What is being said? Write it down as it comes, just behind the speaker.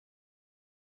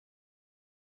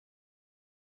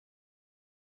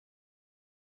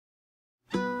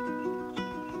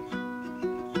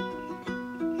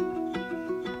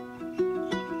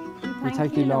We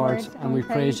thank you, Lord, and we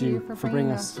praise you for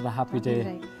bringing us to the happy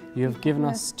day. You have given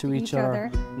us to each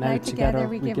other, now together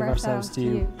we give ourselves to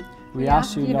you. We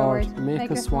ask you, Lord, make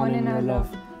us one in your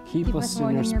love, keep us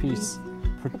in your peace,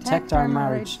 protect our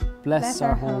marriage, bless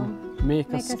our home,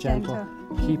 make us gentle,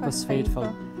 keep us faithful,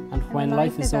 and when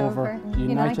life is over,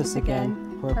 unite us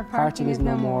again, where parting is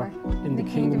no more, in the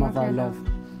kingdom of our love.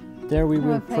 There we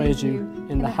will praise you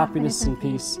in the happiness and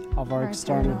peace of our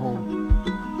external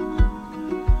home.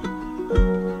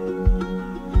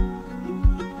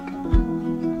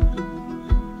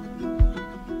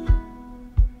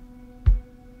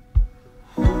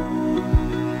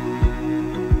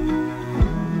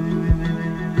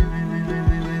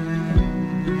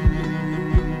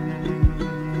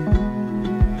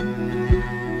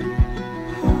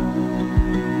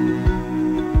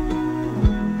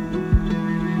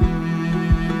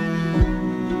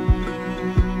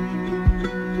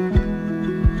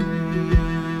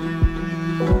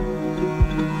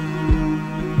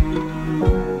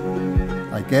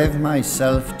 I gave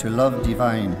myself to love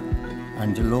divine,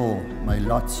 and lo, my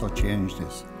lot so changed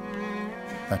is,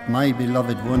 that my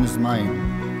beloved one is mine,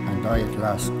 and I at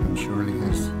last am surely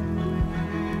his.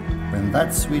 When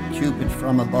that sweet Cupid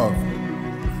from above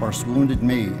first wounded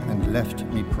me and left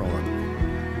me prone,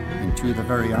 into the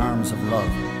very arms of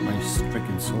love my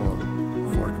stricken soul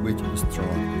forthwith was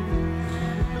thrown.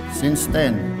 Since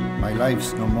then my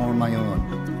life's no more my own,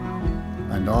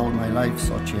 and all my life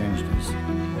so changed is.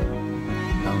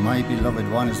 Now my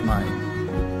beloved one is mine,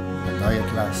 and I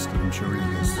at last am surely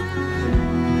his.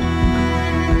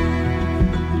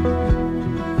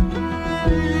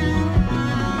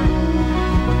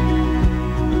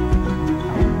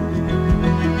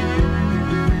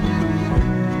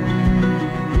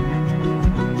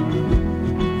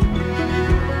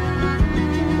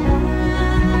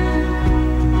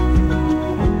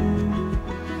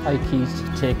 I,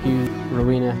 Keith, take you,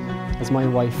 Rowena, as my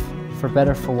wife, for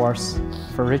better, for worse,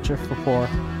 for richer, for poor,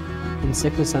 in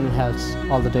sickness and in health,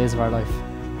 all the days of our life.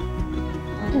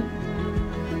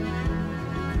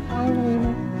 I,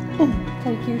 Rowena,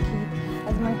 take you, Keith,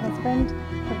 as my husband,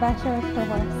 for better, for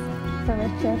worse, for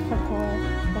richer, for poor,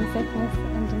 in sickness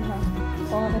and in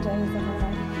health, all the days of our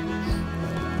life.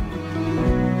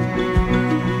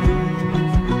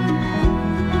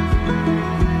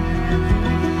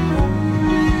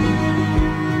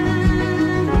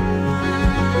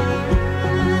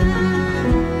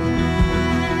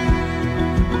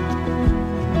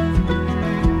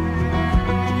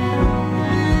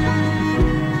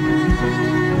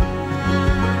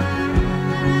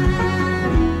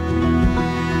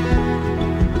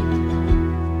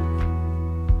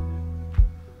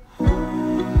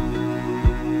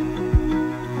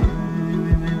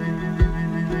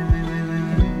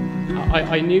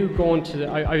 I knew going to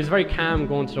I was very calm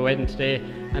going to the wedding today,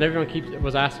 and everyone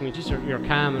was asking me, just you're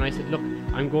calm, and I said, look,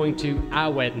 I'm going to a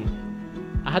wedding.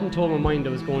 I hadn't told my mind I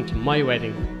was going to my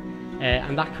wedding,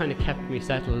 and that kind of kept me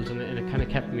settled, and it kind of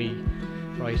kept me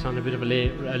right on a bit of a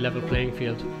level playing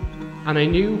field. And I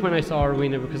knew when I saw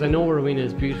Rowena, because I know Rowena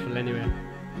is beautiful anyway,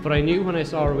 but I knew when I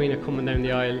saw Rowena coming down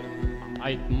the aisle,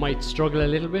 I might struggle a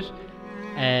little bit,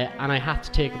 and I had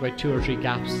to take about 2 or 3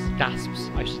 gasps,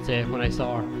 I should say, when I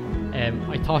saw her.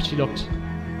 I thought she looked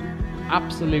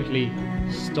absolutely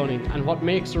stunning, and what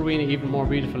makes Rowena even more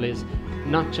beautiful is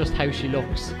not just how she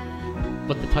looks,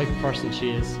 but the type of person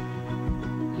she is.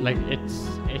 Like,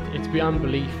 it's beyond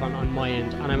belief on my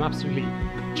end, and I'm absolutely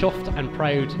chuffed and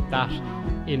proud that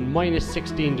in minus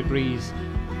 16 degrees,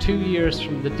 2 years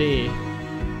from the day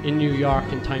in New York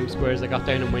in Times Square, as I got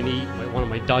down on my knee, one of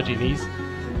my dodgy knees,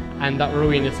 and that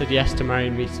Rowena said yes to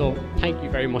marrying me. So thank you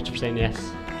very much for saying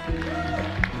yes.